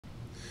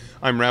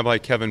I'm Rabbi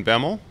Kevin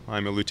Bemel.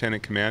 I'm a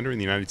lieutenant commander in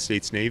the United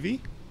States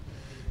Navy,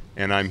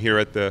 and I'm here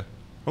at the...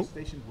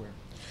 Stationed where?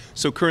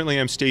 So currently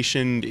I'm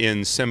stationed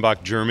in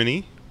Sembach,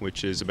 Germany,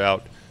 which is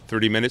about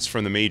 30 minutes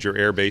from the major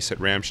air base at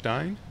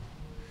Ramstein.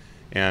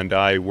 And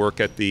I work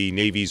at the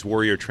Navy's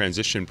Warrior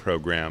Transition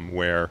Program,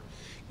 where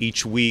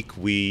each week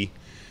we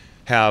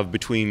have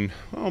between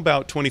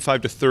about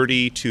 25 to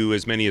 30 to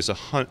as many as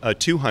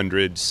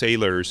 200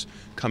 sailors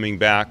coming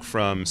back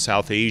from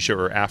South Asia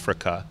or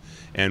Africa,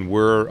 and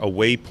we're a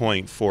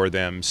waypoint for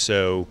them.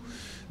 So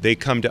they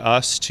come to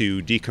us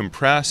to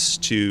decompress,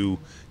 to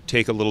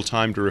take a little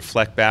time to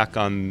reflect back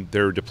on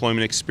their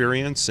deployment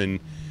experience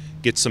and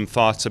get some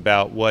thoughts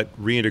about what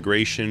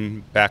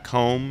reintegration back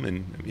home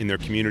and in their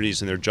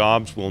communities and their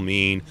jobs will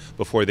mean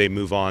before they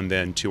move on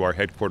then to our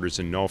headquarters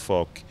in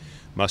Norfolk,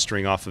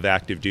 mustering off of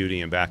active duty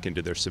and back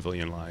into their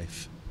civilian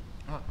life.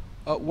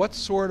 What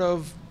sort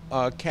of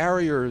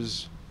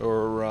carriers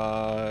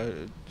or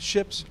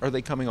ships are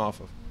they coming off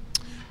of?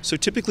 So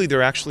typically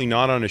they're actually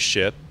not on a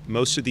ship.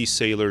 Most of these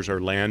sailors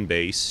are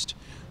land-based.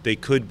 They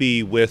could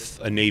be with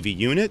a Navy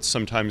unit.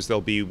 Sometimes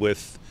they'll be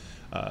with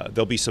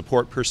they'll be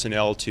support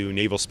personnel to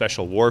Naval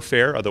Special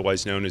Warfare,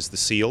 otherwise known as the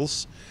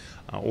SEALs.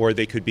 Or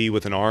they could be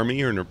with an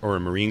Army or a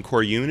Marine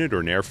Corps unit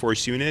or an Air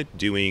Force unit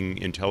doing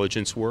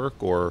intelligence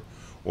work or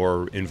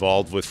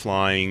involved with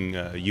flying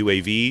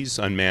UAVs,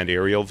 unmanned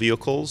aerial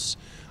vehicles.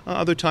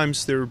 Other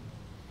times they're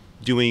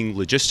doing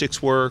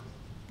logistics work,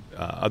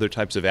 other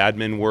types of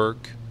admin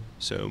work.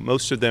 So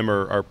most of them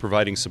are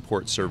providing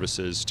support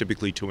services,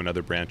 typically to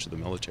another branch of the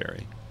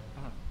military.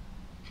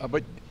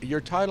 But your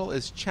title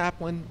is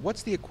chaplain.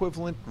 What's the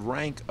equivalent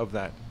rank of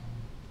that?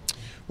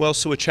 Well,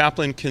 so a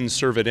chaplain can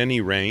serve at any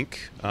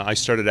rank. I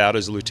started out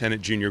as a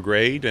lieutenant junior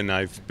grade, and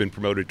I've been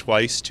promoted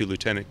twice to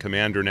lieutenant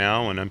commander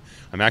now, and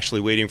I'm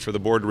actually waiting for the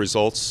board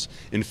results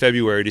in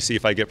February to see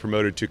if I get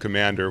promoted to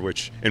commander,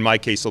 which in my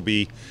case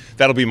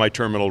that'll be my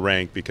terminal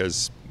rank,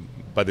 because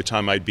by the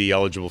time I'd be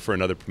eligible for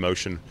another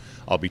promotion,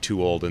 I'll be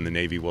too old and the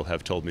Navy will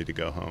have told me to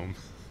go home.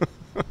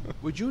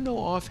 Would you know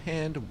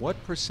offhand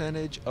what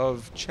percentage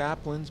of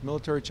chaplains,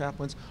 military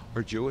chaplains,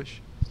 are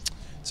Jewish?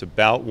 It's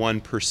about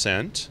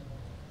 1%.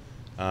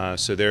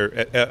 So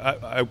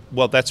they're,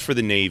 well, that's for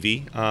the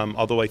Navy,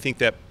 although I think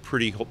that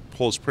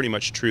holds pretty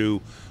much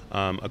true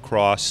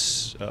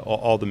across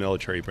all the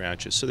military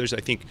branches. So there's,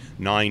 I think,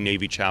 9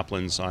 Navy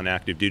chaplains on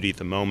active duty at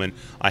the moment.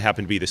 I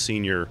happen to be the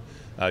senior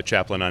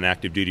chaplain on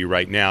active duty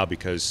right now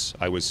because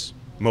I was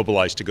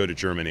mobilized to go to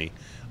Germany.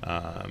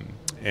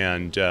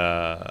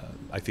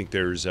 I think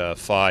there's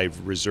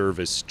 5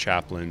 reservist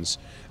chaplains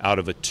out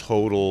of a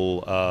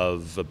total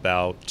of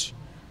about,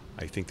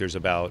 I think there's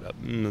about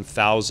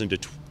 1,000 to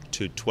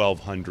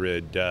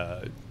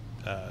 1,200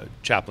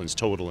 chaplains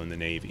total in the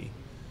Navy.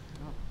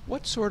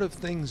 What sort of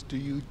things do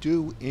you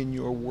do in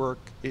your work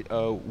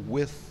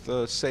with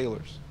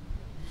sailors?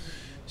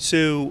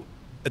 So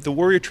at the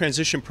Warrior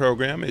Transition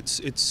Program,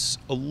 it's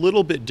a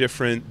little bit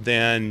different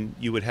than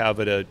you would have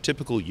at a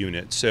typical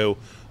unit. So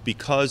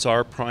because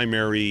our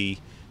primary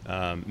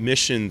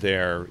mission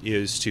there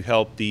is to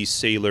help these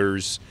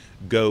sailors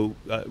go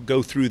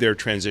through their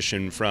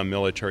transition from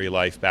military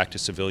life back to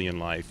civilian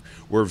life,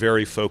 we're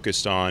very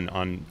focused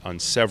on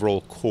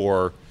several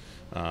core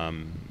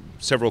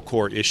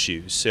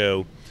issues.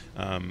 So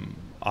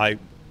I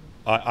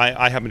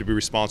happen to be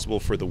responsible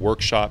for the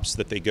workshops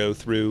that they go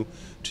through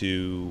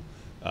to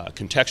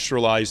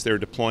contextualize their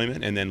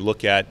deployment and then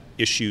look at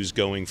issues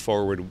going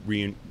forward,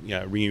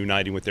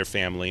 reuniting with their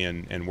family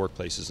and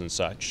workplaces and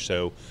such.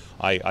 So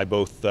I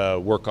both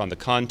work on the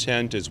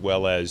content as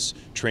well as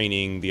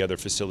training the other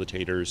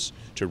facilitators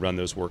to run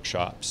those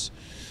workshops.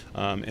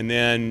 And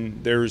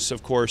then there's,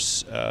 of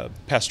course,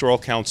 pastoral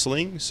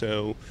counseling.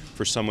 So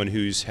for someone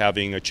who's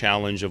having a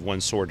challenge of one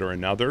sort or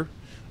another,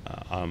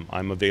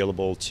 I'm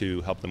available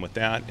to help them with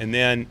that. And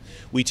then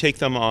we take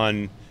them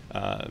on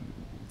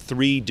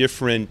 3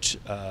 different,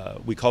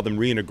 we call them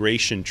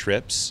reintegration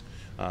trips,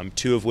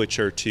 2 of which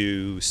are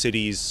to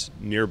cities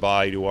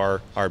nearby to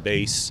our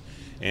base.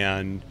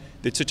 And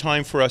it's a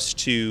time for us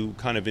to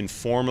kind of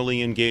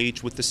informally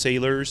engage with the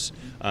sailors,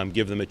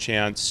 give them a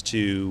chance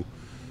to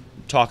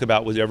talk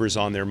about whatever's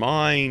on their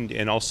mind,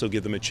 and also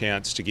give them a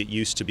chance to get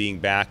used to being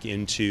back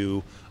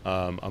into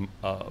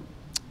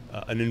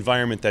an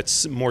environment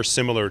that's more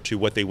similar to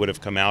what they would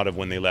have come out of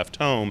when they left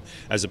home,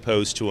 as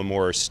opposed to a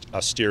more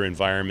austere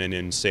environment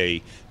in,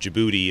 say,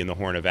 Djibouti in the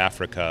Horn of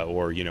Africa,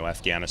 or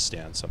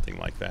Afghanistan, something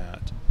like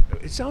that.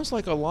 It sounds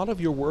like a lot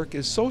of your work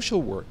is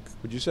social work,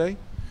 would you say?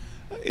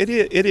 It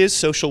is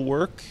social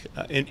work,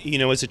 and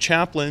as a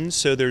chaplain,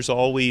 so there's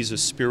always a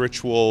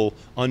spiritual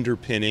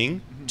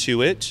underpinning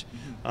to it.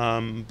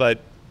 But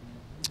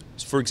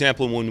for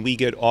example, when we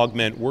get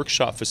augment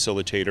workshop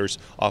facilitators,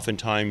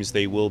 oftentimes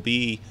they will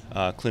be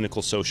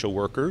clinical social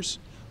workers,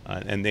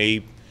 and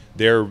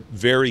they're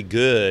very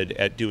good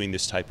at doing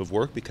this type of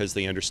work because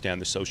they understand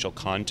the social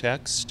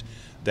context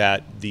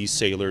that these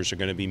sailors are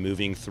going to be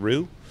moving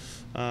through.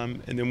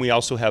 And then we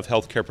also have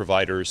healthcare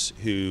providers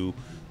who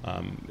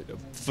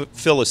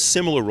fill a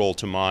similar role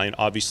to mine.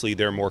 Obviously,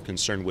 they're more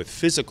concerned with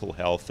physical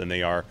health than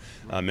they are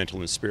mental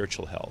and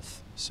spiritual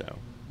health. So,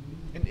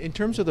 in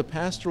terms of the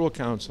pastoral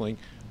counseling,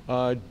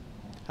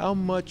 how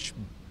much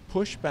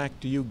pushback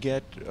do you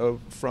get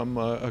from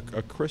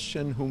a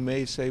Christian who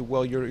may say,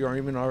 well, you're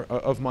even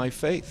of my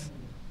faith?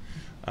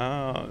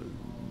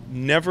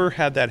 Never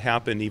had that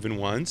happen even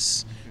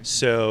once.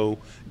 So,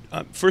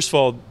 first of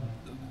all,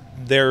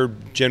 they're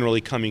generally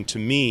coming to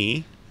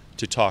me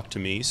to talk to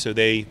me, so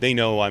they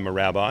know I'm a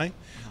rabbi.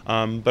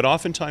 But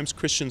oftentimes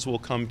Christians will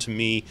come to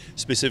me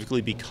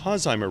specifically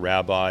because I'm a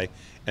rabbi,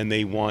 and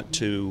they want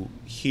to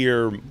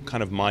hear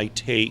kind of my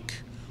take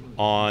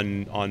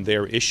on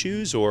their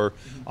issues, or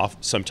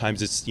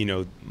sometimes it's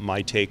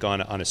my take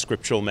on a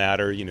scriptural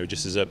matter,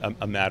 just as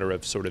a matter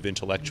of sort of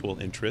intellectual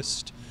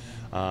interest.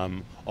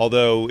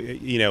 Although,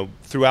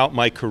 throughout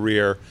my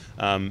career,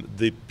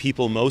 the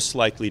people most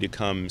likely to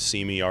come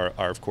see me are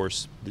of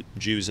course, the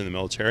Jews in the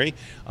military,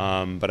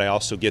 but I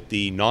also get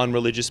the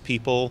non-religious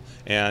people,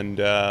 and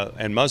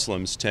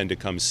Muslims tend to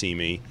come see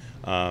me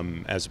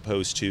as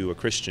opposed to a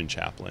Christian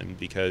chaplain,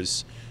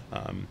 because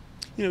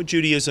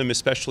Judaism,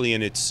 especially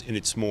in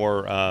its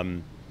more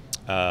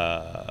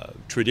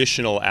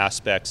traditional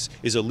aspects,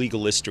 is a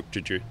legalistic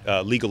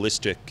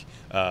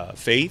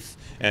faith,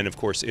 and of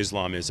course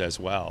Islam is as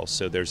well.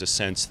 So there's a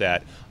sense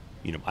that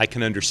I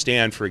can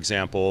understand, for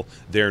example,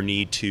 their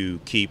need to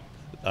keep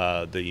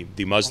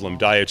the Muslim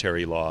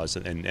dietary laws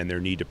and their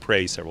need to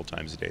pray several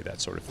times a day,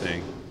 that sort of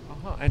thing.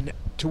 And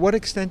to what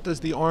extent does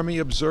the Army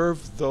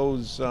observe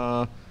those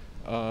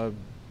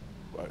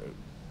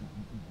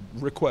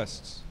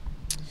requests?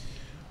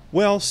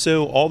 Well,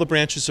 so all the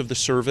branches of the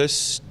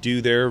service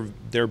do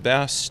their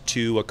best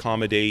to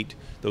accommodate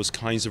those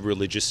kinds of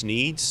religious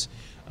needs.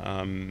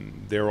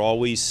 They're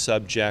always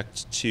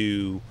subject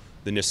to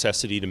the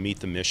necessity to meet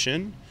the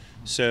mission.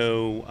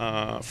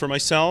 So for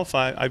myself,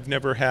 I've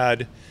never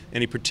had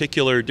any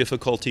particular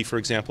difficulty, for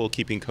example,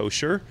 keeping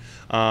kosher.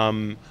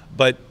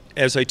 But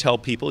as I tell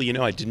people,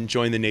 I didn't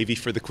join the Navy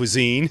for the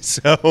cuisine,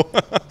 so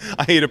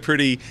I ate a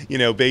pretty,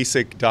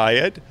 basic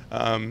diet.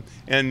 And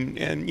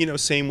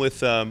same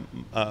with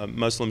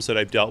Muslims that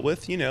I've dealt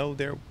with.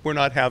 We're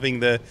not having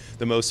the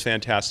most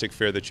fantastic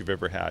fare that you've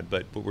ever had,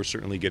 but we're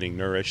certainly getting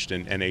nourished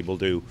and able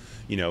to,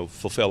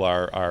 fulfill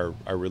our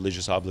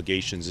religious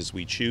obligations as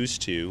we choose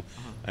to.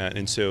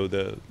 And so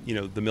the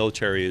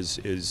military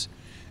is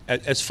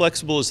as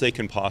flexible as they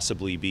can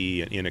possibly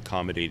be in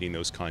accommodating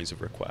those kinds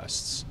of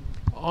requests.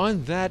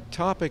 On that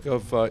topic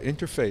of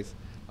interfaith,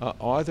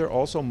 are there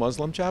also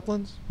Muslim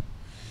chaplains?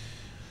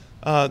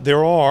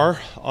 There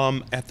are.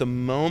 At the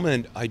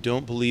moment, I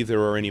don't believe there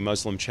are any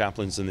Muslim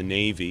chaplains in the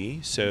Navy.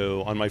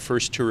 So on my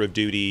first tour of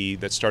duty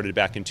that started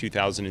back in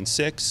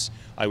 2006,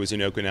 I was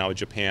in Okinawa,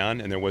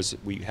 Japan, and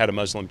we had a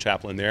Muslim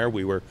chaplain there.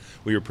 We were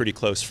pretty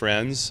close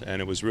friends,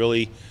 and it was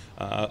really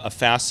a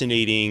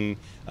fascinating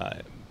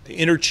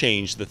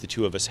interchange that the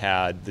two of us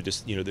had. The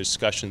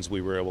discussions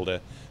we were able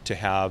to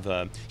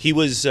have. He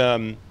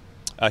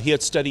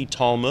had studied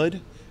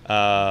Talmud,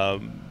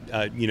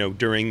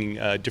 during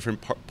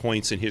different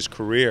points in his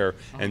career,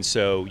 and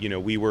so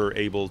we were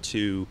able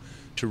to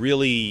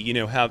really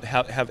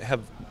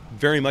have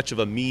very much of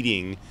a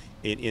meeting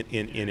in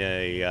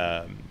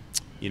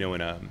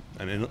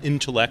an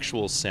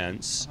intellectual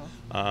sense,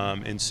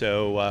 and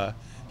so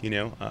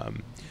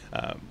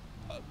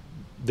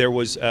there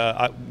was,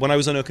 when I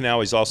was on Okinawa, I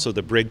was also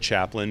the brig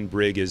chaplain.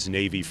 Brig is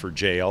Navy for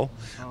jail,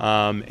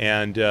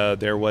 and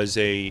there was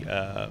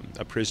a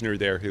prisoner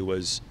there who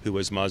was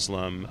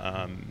Muslim.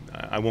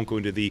 I won't go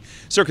into the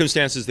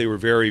circumstances; they were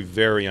very,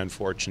 very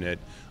unfortunate.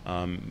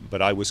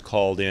 But I was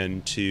called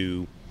in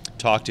to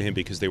talk to him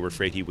because they were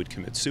afraid he would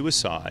commit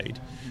suicide,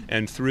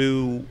 and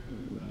through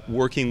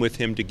working with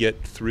him to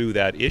get through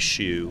that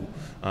issue,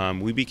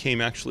 we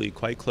became actually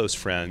quite close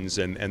friends.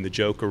 And the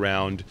joke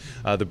around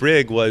the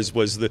brig was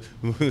the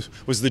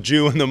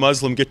Jew and the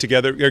Muslim get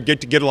together or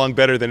get along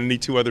better than any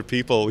two other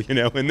people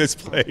in this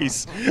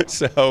place.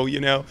 So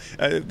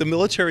the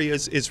military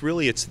is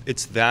really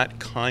it's that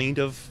kind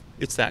of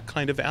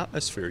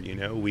atmosphere.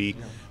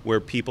 Where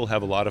people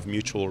have a lot of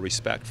mutual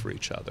respect for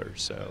each other.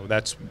 So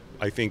that's,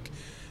 I think,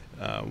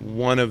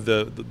 one of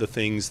the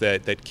things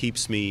that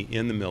keeps me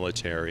in the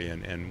military,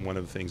 and one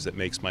of the things that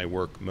makes my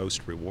work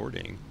most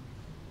rewarding.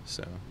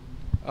 So,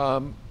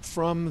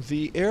 from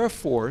the Air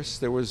Force,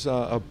 there was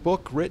a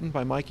book written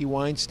by Mikey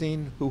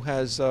Weinstein, who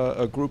has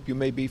a group you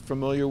may be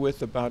familiar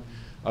with, about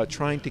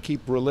trying to keep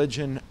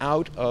religion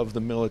out of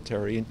the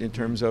military in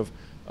terms of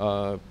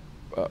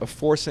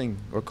forcing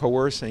or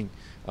coercing,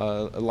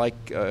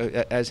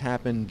 as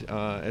happened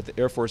at the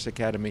Air Force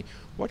Academy.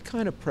 What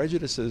kind of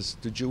prejudices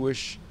do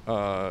Jewish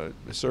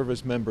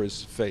service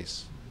members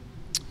face?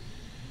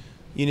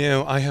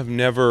 I have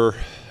never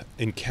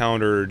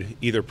encountered,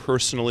 either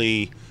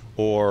personally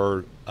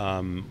or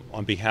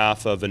on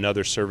behalf of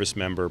another service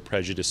member,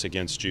 prejudice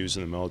against Jews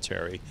in the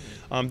military.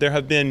 There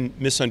have been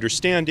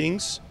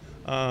misunderstandings,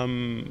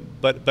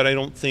 but I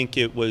don't think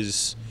it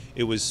was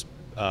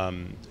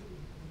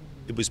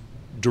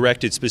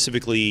directed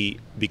specifically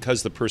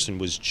because the person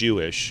was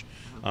Jewish.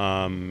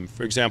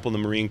 For example,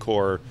 in the Marine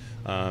Corps,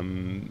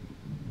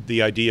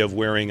 the idea of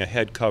wearing a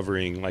head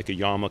covering like a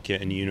yarmulke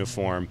and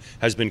uniform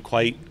has been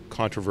quite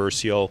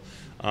controversial,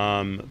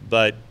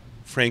 but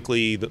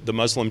frankly, the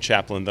Muslim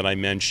chaplain that I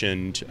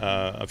mentioned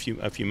a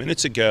few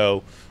minutes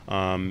ago,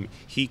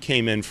 he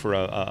came in for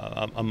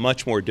a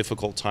much more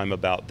difficult time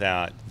about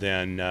that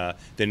than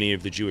any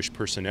of the Jewish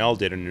personnel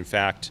did, and in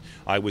fact,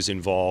 I was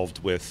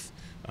involved with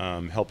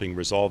helping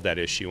resolve that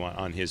issue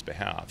on his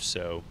behalf.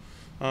 So,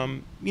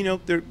 you know,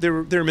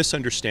 there are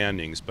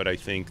misunderstandings, but I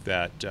think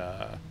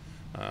that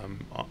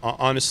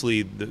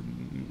honestly,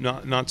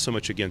 not so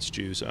much against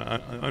Jews.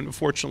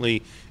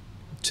 Unfortunately,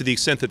 to the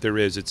extent that there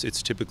is,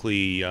 it's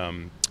typically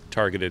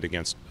targeted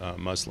against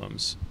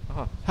Muslims.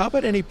 How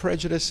about any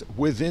prejudice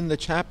within the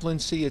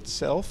chaplaincy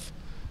itself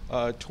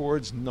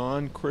towards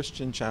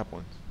non-Christian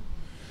chaplains?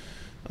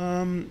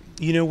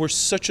 You know, we're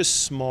such a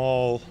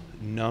small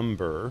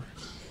number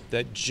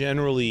that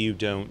generally you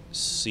don't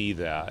see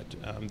that.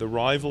 The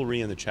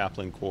rivalry in the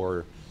chaplain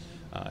corps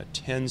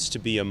tends to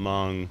be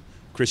among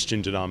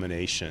Christian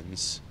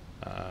denominations.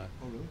 Oh,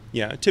 really?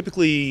 Yeah,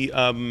 typically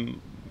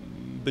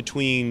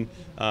between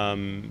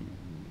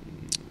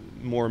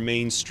more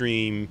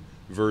mainstream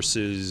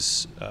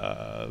versus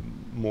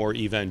more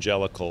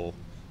evangelical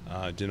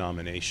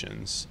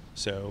denominations.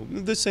 So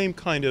the same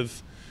kind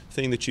of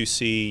thing that you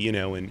see, you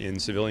know, in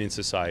civilian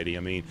society. I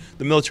mean,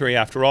 the military,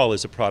 after all,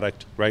 is a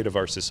product, right, of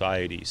our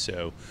society.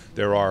 So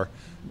there are,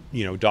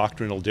 you know,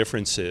 doctrinal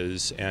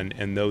differences,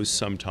 and those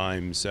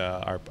sometimes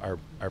are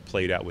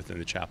played out within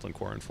the chaplain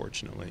corps,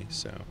 unfortunately.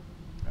 So.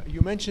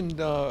 You mentioned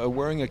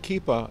wearing a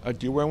kippah.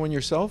 Do you wear one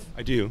yourself?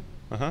 I do.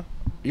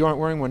 You aren't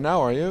wearing one now,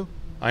 are you?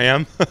 I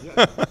am.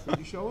 Yeah. Could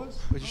you show us?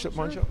 Could you show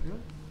one? Sure.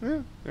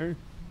 Yeah. There.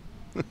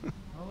 Oh,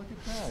 look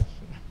at that.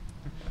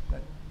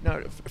 Now,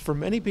 for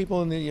many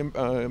people in the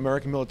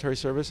American military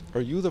service,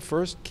 are you the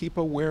first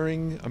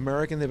kippah-wearing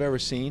American they've ever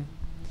seen?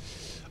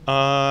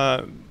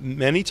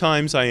 Many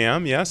times I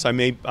am. Yes, I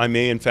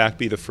may in fact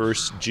be the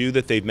first Jew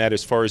that they've met,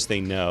 as far as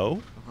they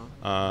know.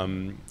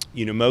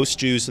 You know, most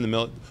Jews in the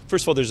military.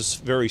 First of all, there's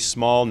a very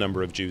small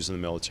number of Jews in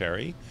the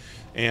military,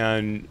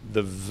 and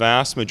the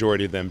vast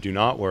majority of them do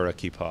not wear a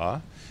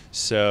kippah.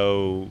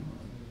 So,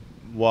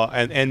 well,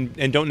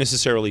 and don't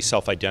necessarily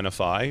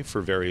self-identify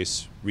for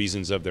various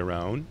reasons of their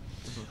own.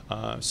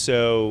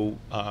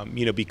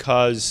 You know,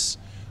 because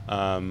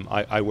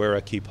I wear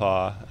a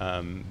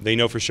kippah, they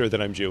know for sure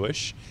that I'm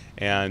Jewish,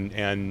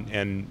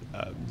 and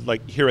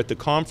like here at the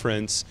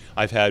conference,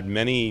 I've had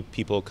many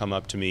people come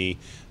up to me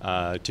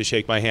to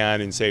shake my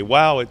hand and say,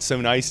 "Wow, it's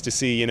so nice to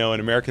see, you know, an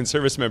American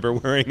service member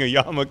wearing a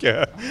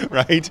yarmulke,"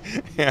 right?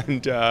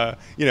 And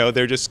you know,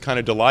 they're just kind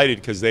of delighted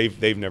because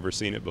they've never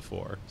seen it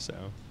before. So.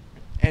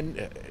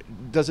 And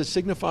does it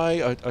signify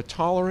a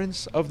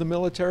tolerance of the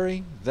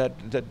military that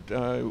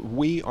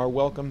we are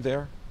welcome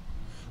there?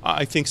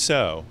 I think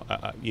so.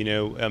 You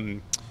know,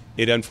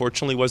 it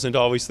unfortunately wasn't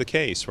always the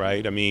case,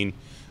 right? I mean,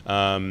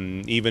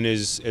 even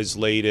as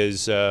late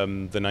as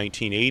the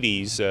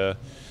 1980s,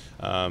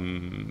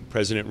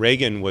 President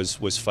Reagan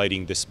was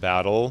fighting this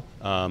battle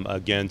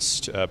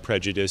against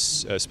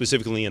prejudice,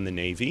 specifically in the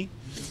Navy.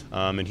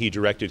 And he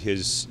directed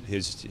his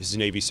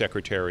Navy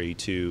secretary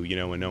to, you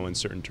know, in no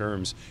uncertain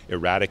terms,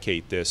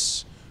 eradicate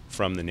this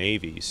from the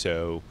Navy.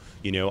 So,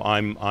 you know,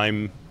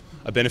 I'm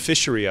a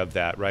beneficiary of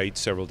that, right?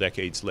 Several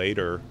decades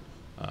later,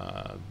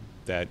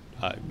 that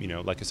you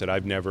know, like I said,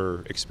 I've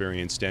never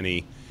experienced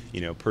any,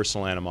 you know,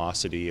 personal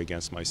animosity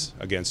against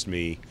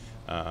me,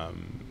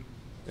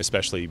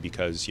 especially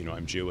because, you know,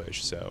 I'm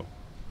Jewish. So.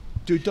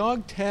 Do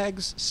dog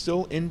tags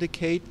still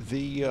indicate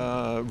the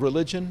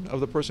religion of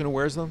the person who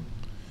wears them?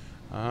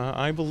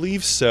 I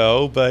believe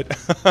so, but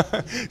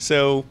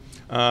so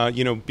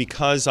you know,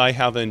 because I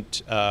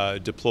haven't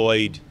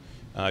deployed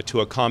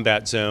to a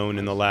combat zone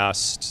in the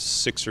last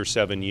 6 or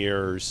 7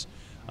 years,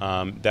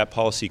 that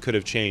policy could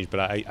have changed. But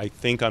I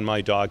think on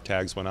my dog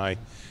tags when I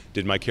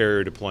did my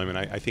carrier deployment,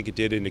 I think it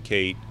did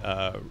indicate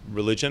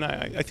religion.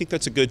 I think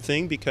that's a good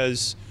thing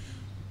because,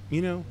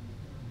 you know,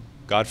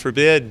 God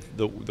forbid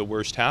the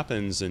worst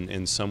happens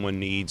and someone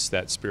needs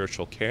that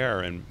spiritual care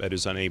and that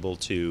is unable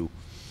to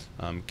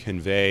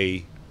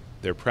convey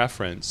their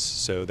preference,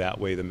 so that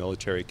way the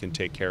military can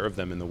take care of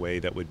them in the way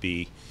that would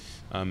be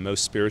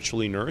most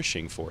spiritually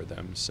nourishing for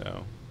them.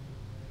 So,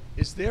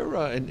 is there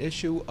an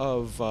issue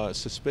of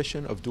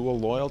suspicion of dual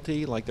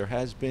loyalty, like there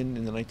has been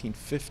in the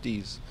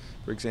 1950s,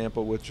 for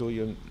example, with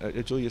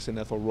Julius and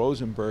Ethel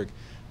Rosenberg,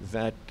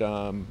 that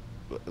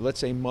let's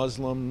say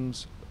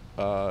Muslims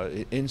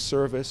in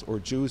service or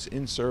Jews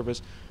in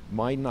service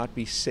might not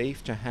be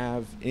safe to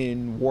have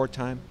in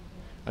wartime?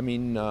 I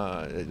mean,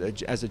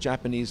 as a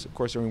Japanese, of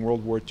course, during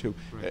World War II,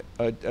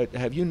 right.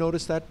 Have you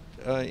noticed that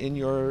in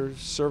your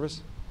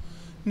service?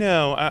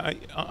 No,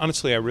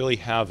 honestly, I really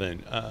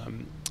haven't.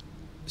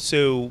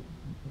 So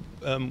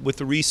with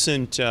the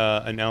recent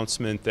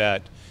announcement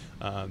that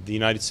the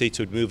United States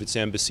would move its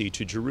embassy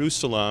to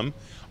Jerusalem.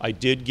 I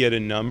did get a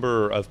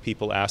number of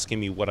people asking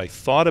me what I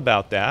thought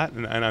about that,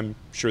 and I'm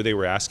sure they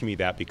were asking me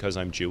that because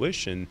I'm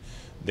Jewish and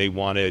they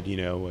wanted,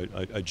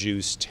 a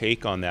Jew's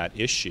take on that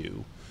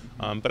issue.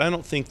 But I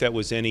don't think that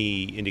was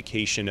any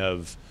indication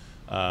of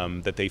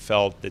that they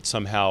felt that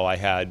somehow I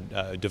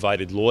had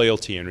divided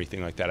loyalty or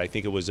anything like that. I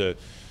think it was a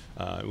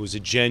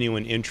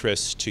genuine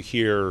interest to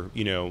hear,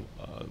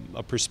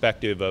 a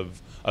perspective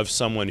of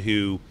someone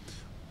who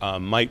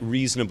might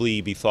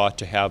reasonably be thought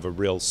to have a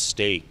real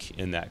stake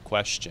in that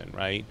question,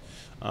 right?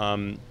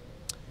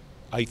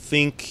 I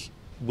think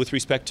with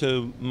respect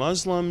to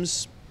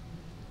Muslims,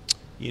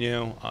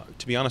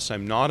 to be honest,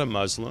 I'm not a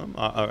Muslim.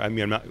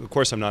 Of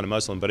course I'm not a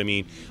Muslim, but I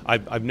mean,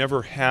 I've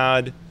never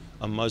had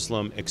a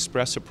Muslim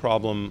express a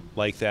problem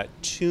like that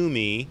to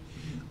me.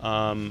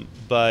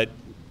 But,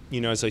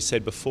 as I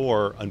said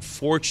before,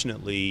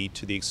 unfortunately,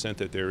 to the extent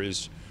that there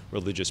is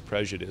religious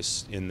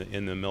prejudice in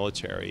the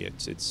military,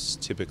 it's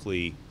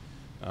typically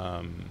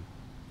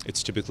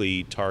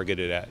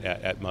targeted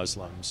at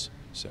Muslims.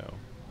 So,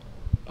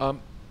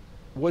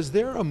 was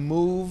there a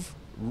move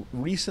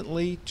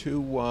recently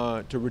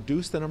to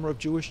reduce the number of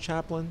Jewish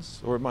chaplains,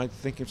 or am I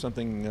thinking of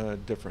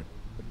something different?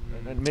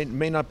 It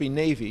may not be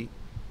Navy,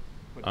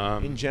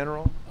 but in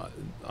general.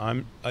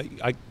 I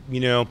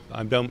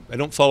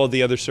don't follow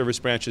the other service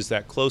branches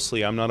that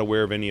closely. I'm not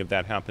aware of any of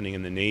that happening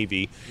in the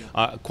Navy.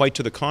 Quite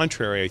to the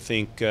contrary, I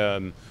think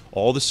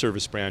all the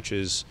service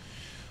branches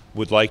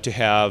would like to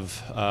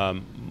have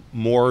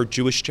more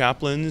Jewish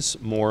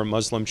chaplains, more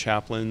Muslim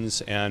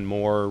chaplains, and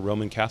more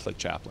Roman Catholic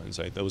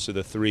chaplains. Those are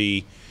the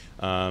three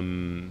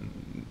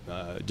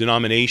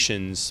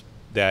denominations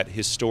that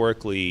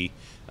historically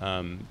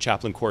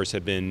chaplain corps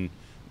have been,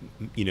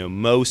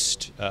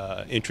 most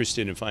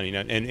interested in finding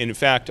out. And in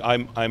fact,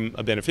 I'm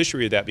a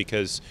beneficiary of that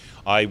because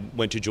I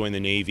went to join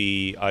the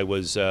Navy. I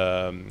was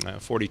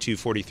 42,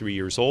 43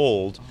 years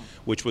old,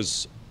 which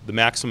was the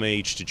maximum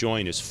age to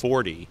join is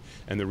 40.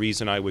 And the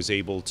reason I was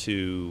able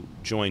to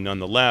join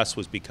nonetheless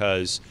was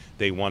because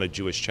they wanted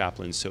Jewish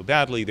chaplains so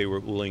badly, they were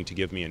willing to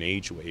give me an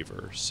age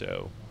waiver.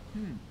 So.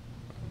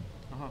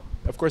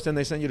 Of course, then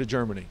they sent you to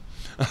Germany.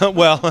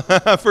 Well,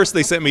 first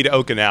they sent me to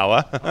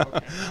Okinawa.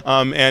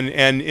 Oh, okay.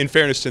 And in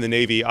fairness to the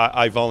Navy,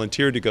 I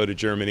volunteered to go to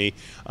Germany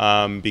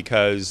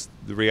because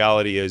the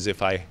reality is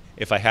if I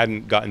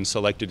hadn't gotten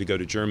selected to go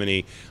to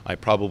Germany, I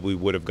probably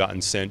would have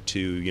gotten sent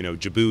to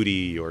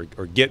Djibouti or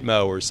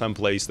Gitmo or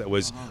someplace that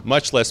was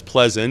much less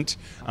pleasant,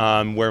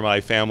 where my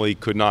family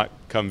could not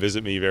come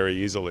visit me very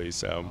easily.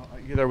 So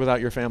you're there without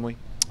your family?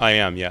 I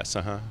am, yes.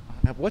 Now,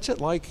 what's it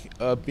like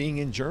being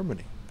in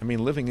Germany? I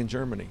mean, living in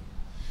Germany.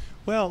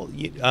 Well,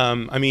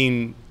 I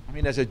mean,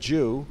 as a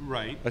Jew,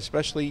 right?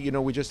 Especially,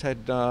 we just had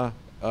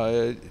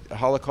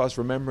Holocaust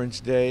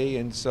Remembrance Day,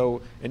 and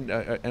so, and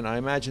I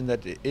imagine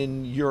that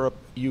in Europe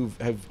you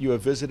have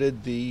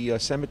visited the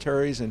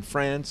cemeteries in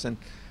France and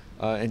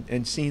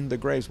seen the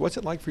graves. What's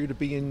it like for you to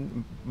be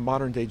in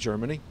modern day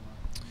Germany?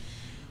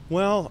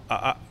 Well,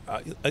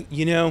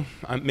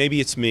 maybe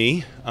it's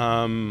me.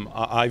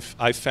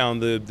 I've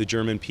found the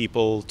German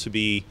people to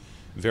be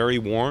very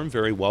warm,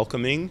 very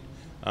welcoming.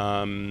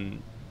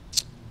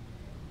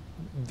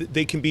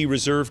 They can be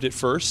reserved at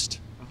first,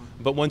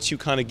 but once you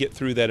kind of get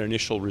through that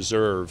initial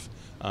reserve,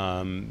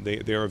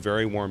 they are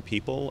very warm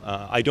people.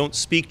 I don't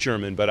speak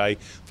German, but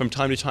from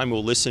time to time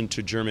will listen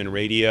to German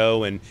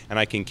radio, and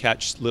I can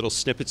catch little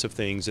snippets of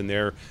things. And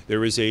there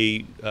is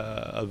a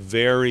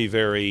very,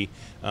 very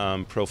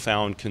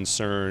profound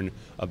concern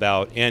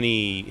about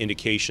any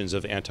indications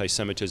of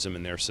anti-Semitism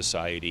in their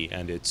society,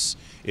 and it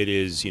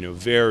is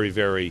very,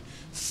 very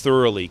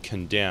thoroughly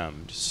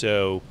condemned.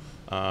 So.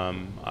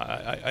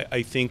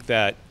 I think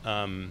that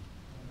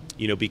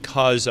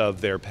because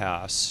of their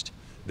past,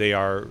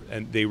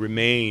 they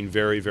remain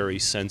very, very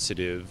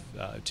sensitive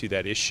to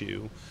that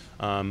issue.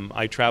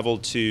 I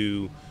traveled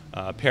to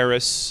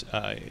Paris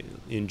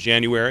in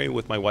January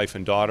with my wife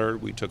and daughter.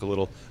 We took a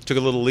little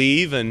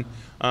leave, and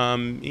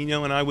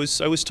and I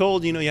was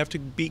told you have to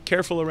be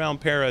careful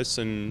around Paris,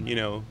 and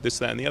this,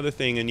 that, and the other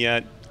thing, and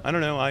yet I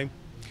don't know, I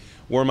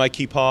wore my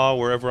kippah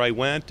wherever I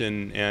went,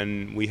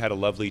 and we had a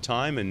lovely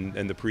time,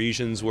 and the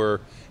Parisians were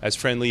as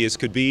friendly as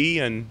could be,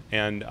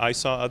 and I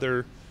saw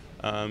other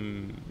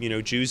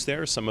Jews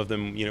there, some of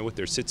them with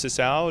their tzitzis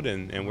out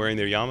and wearing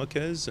their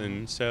yarmulkes,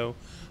 and so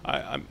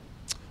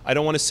I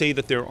don't want to say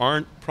that there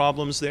aren't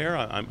problems there.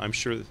 I'm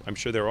sure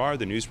there are.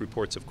 The news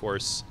reports, of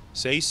course,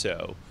 say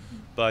so,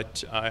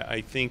 but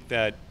I think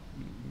that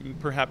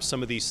perhaps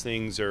some of these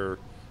things are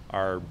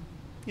a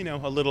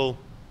little.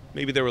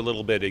 Maybe they were a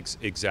little bit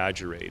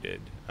exaggerated.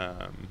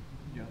 How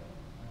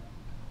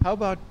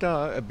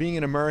about being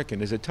an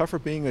American? Is it tougher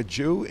being a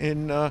Jew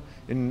in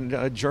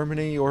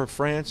Germany or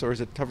France, or is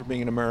it tougher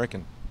being an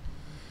American?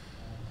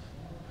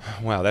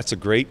 Wow, that's a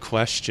great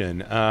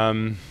question. I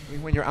mean,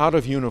 when you're out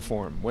of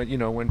uniform,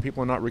 when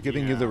people are not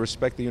giving you the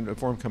respect the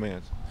uniform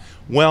commands.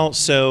 Well,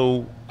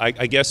 so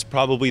I guess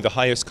probably the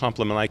highest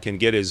compliment I can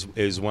get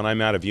is when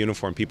I'm out of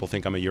uniform, people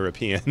think I'm a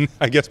European.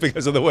 I guess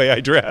because of the way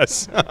I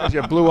dress. Because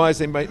you have blue eyes,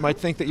 they might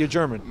think that you're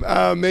German.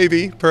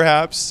 Maybe,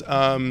 perhaps.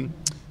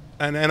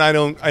 And I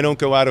don't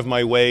go out of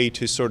my way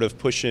to sort of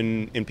push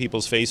in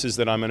people's faces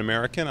that I'm an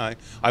American.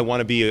 I want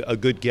to be a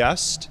good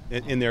guest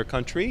in their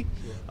country,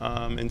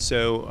 and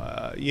so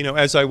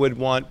as I would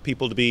want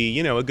people to be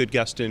a good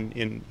guest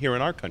in here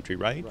in our country,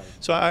 right?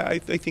 So I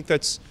think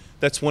that's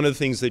one of the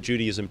things that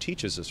Judaism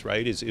teaches us,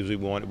 right? Is we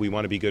want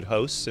to be good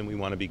hosts and we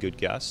want to be good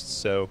guests.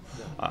 So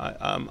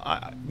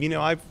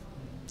I've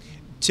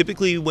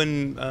typically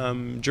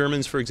when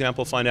Germans, for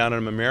example, find out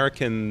I'm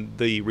American,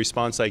 the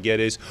response I get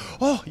is,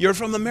 "Oh, you're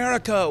from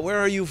America. Where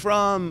are you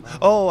from?"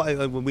 Oh,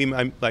 I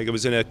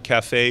was in a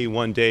cafe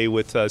one day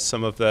with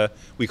some of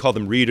we call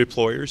them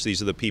redeployers.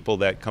 These are the people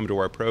that come to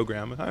our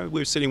program.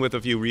 We were sitting with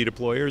a few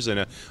redeployers,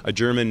 and a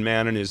German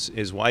man and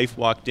his wife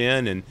walked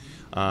in, and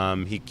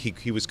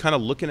he was kind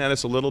of looking at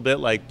us a little bit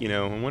like,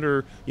 I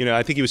wonder,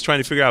 I think he was trying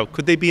to figure out,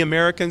 could they be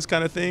Americans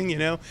kind of thing,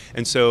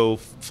 And so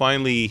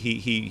finally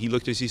he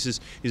looked at us, he says,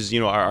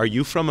 are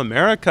you from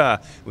America?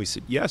 And we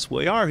said, yes,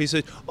 we are. He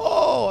said,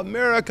 oh,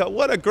 America,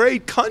 what a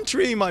great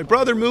country. My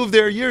brother moved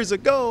there years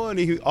ago.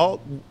 And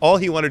all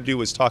he wanted to do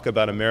was talk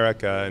about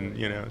America,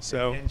 and,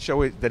 so. And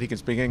show it that he can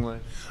speak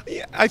English.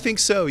 Yeah, I think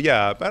so,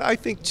 yeah. But I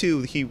think,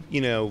 too,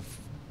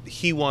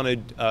 he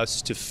wanted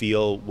us to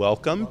feel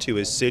welcome to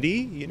his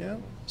city,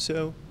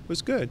 so it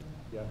was good.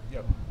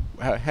 Yeah.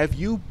 Have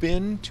you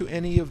been to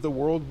any of the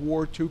World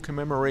War II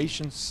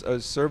commemoration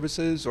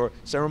services or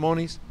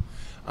ceremonies?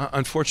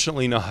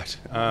 Unfortunately not.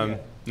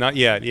 Not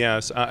yet,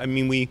 yes. I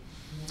mean,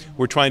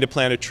 we're trying to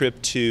plan a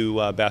trip to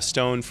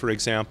Bastogne, for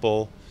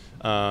example.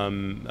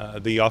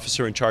 The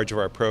officer in charge of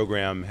our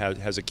program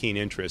has a keen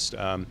interest.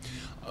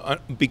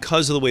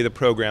 Because of the way the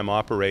program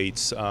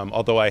operates,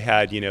 although I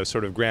had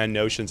sort of grand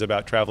notions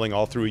about traveling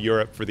all through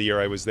Europe for the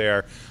year I was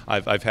there,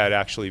 I've had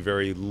actually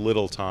very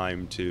little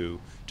time to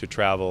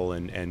travel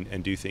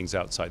and do things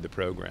outside the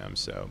program.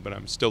 So, but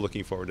I'm still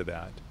looking forward to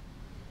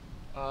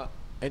that.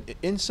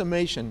 In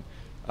summation,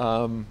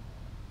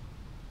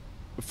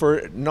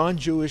 for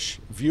non-Jewish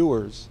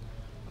viewers,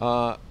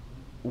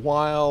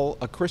 while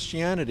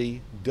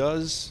Christianity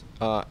does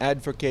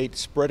advocate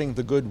spreading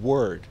the good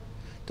word,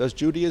 does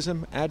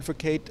Judaism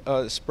advocate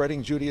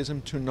spreading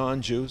Judaism to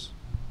non-Jews?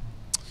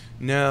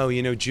 No,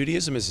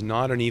 Judaism is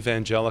not an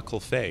evangelical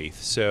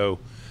faith. So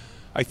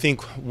I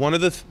think one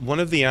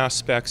of the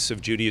aspects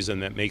of Judaism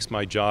that makes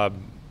my job,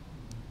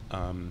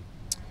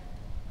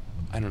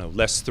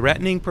 less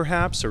threatening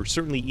perhaps, or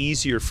certainly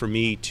easier for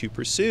me to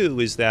pursue,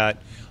 is that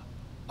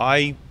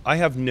I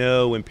have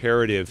no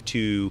imperative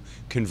to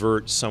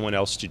convert someone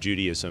else to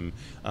Judaism.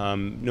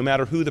 No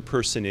matter who the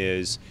person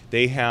is,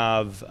 they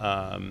have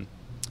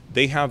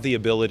the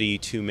ability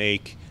to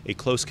make a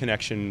close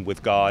connection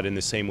with God in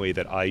the same way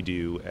that I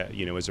do,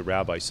 as a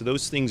rabbi. So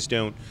those things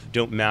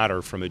don't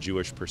matter from a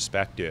Jewish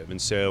perspective,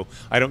 and so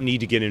I don't need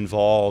to get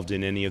involved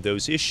in any of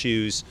those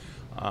issues.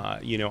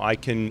 I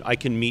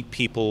can meet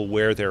people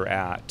where they're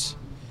at,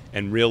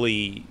 and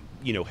really,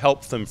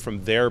 help them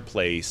from their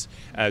place,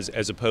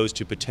 as opposed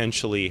to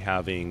potentially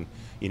having,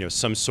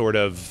 some sort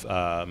of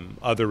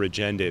other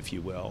agenda, if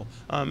you will.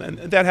 And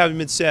that having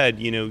been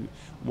said,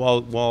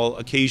 while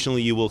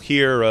occasionally you will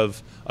hear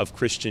of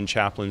Christian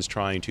chaplains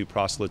trying to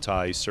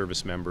proselytize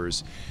service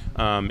members,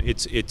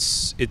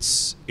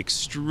 it's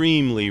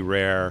extremely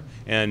rare,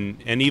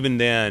 and even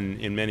then,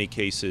 in many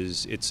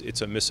cases,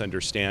 it's a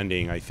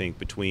misunderstanding, I think,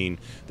 between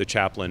the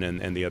chaplain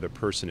and the other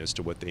person as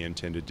to what they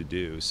intended to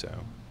do. So,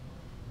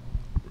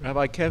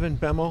 Rabbi Kevin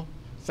Bemel,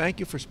 thank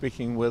you for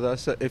speaking with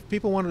us. If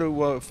people wanted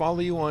to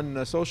follow you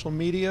on social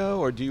media,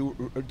 or do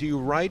you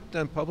write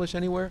and publish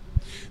anywhere?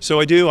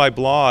 So I do. I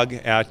blog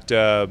at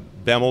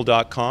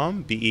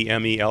bemel.com,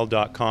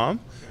 Bemel.com.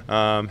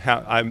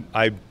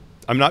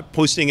 I'm not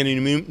posting any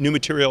new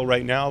material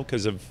right now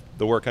because of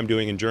the work I'm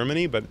doing in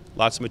Germany, but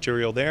lots of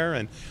material there.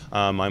 And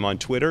I'm on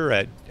Twitter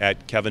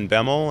at Kevin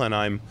Bemel, and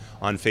I'm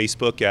on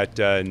Facebook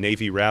at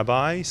Navy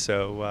Rabbi.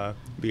 So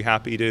be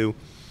happy to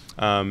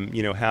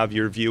have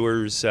your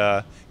viewers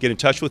get in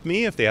touch with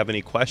me if they have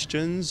any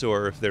questions,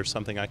 or if there's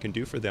something I can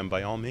do for them,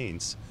 by all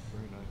means.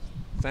 Very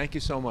nice. Thank you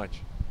so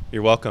much.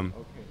 You're welcome.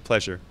 Okay.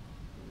 Pleasure.